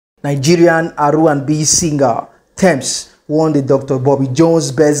Nigerian R&B singer Tems won the Dr. Bobby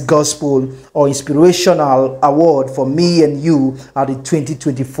Jones Best Gospel or Inspirational Award for Me and You at the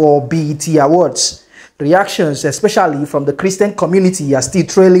 2024 BET Awards. Reactions, especially from the Christian community, are still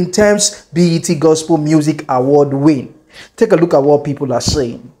trailing Tems BET Gospel Music Award win. Take a look at what people are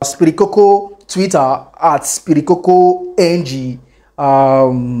saying. Spirikoko Twitter at Spirikoko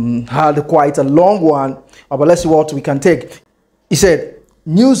had quite a long one, but let's see what we can take. He said,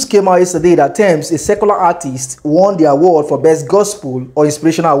 news came out yesterday that Tems, a secular artist, won the award for Best Gospel or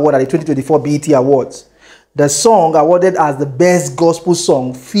Inspirational Award at the 2024 BET Awards. The song, awarded as the Best Gospel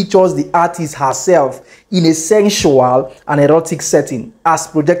Song, features the artist herself in a sensual and erotic setting, as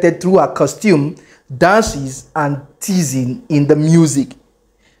projected through her costume, dances, and teasing in the music.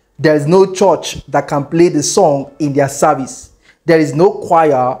 There is no church that can play the song in their service. There is no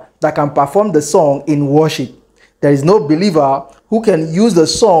choir that can perform the song in worship. There is no believer who can use the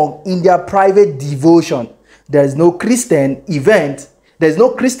song in their private devotion. There is no Christian event. There is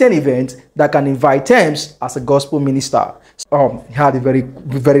no Christian event that can invite Tems as a gospel minister. He had a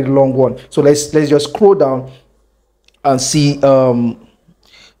very long one. So let's just scroll down and see the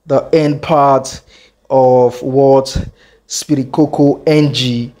end part of what Spirikoko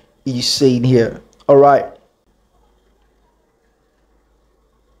NG is saying here. All right.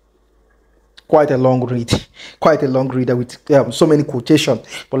 Quite a long read with so many quotations,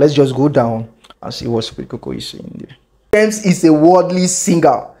 but let's just go down and see what Spirikoko is saying there. Tems is a worldly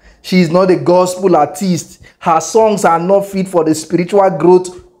singer. She is not a gospel artist. Her songs are not fit for the spiritual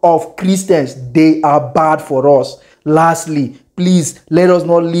growth of Christians. They are bad for us. Lastly, please let us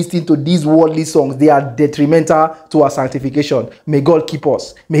not listen to these worldly songs. They are detrimental to our sanctification. May God keep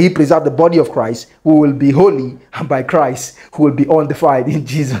us. May He preserve the body of Christ, who will be holy, and by Christ, who will be undefiled in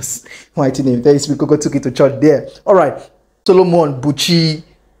Jesus' mighty name. Thanks, Spirikoko took it to church there. All right. Solomon Buchi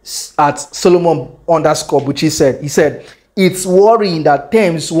at Solomon_Buchi said, it's worrying that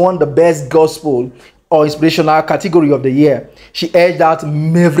Tems won the Best Gospel or Inspirational category of the year. She edged out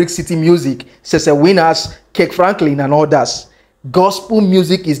Maverick City Music, Cece Winners, Kirk Franklin, and others. Gospel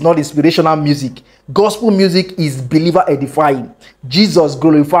music is not inspirational music. Gospel music is believer edifying, Jesus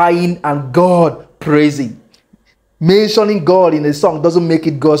glorifying, and God praising. Mentioning God in a song doesn't make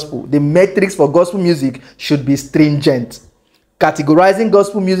it gospel. The metrics for gospel music should be stringent. Categorizing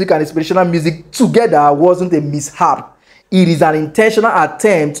gospel music and inspirational music together wasn't a mishap. It is an intentional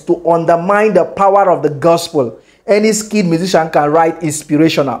attempt to undermine the power of the gospel. Any skilled musician can write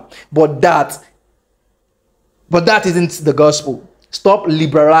inspirational, but that isn't the gospel. Stop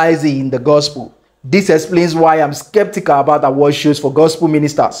liberalizing the gospel. This explains why I'm skeptical about award shows for gospel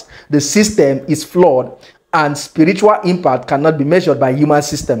ministers. The system is flawed, and spiritual impact cannot be measured by human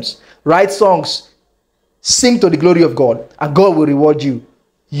systems. Write songs, sing to the glory of God, and God will reward you.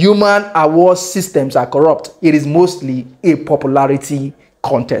 Human award systems are corrupt. It is mostly a popularity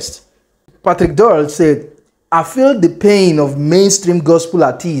contest. Patrick Doyle said, I feel the pain of mainstream gospel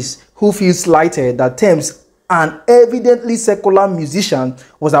artists who feel slighted that Tems, an evidently secular musician,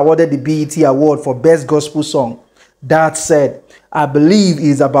 was awarded the BET Award for Best Gospel Song. That said, I believe it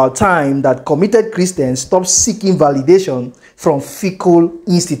is about time that committed Christians stop seeking validation from fickle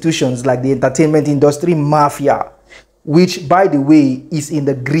institutions like the entertainment industry mafia, which, by the way, is in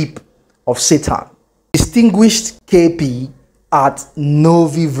the grip of Satan. Distinguished KP at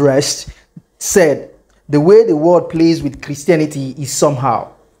Novivrest said, the way the world plays with Christianity is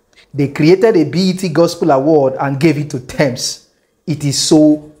somehow. They created a BET Gospel Award and gave it to Tems. It is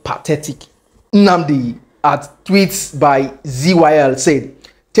so pathetic. Nnamdi at tweets by ZYL said,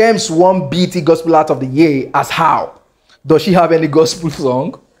 Tems won BET Gospel Art of the Year as how? Does she have any gospel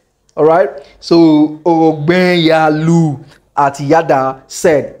song? All right. So Ogbenyalu at Yada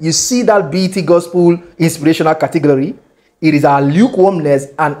said, you see that BET Gospel Inspirational category? It is our lukewarmness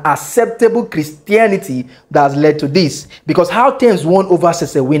and acceptable Christianity that has led to this. Because how Tems won over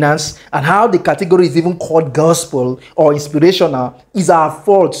Cece Winners and how the category is even called gospel or inspirational is our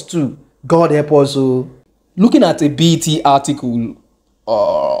fault too. God help us. Looking at a BET article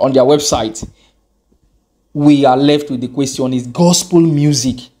on their website, we are left with the question, is gospel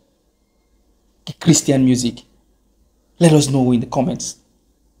music Christian music? Let us know in the comments.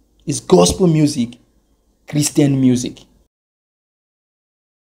 Is gospel music Christian music?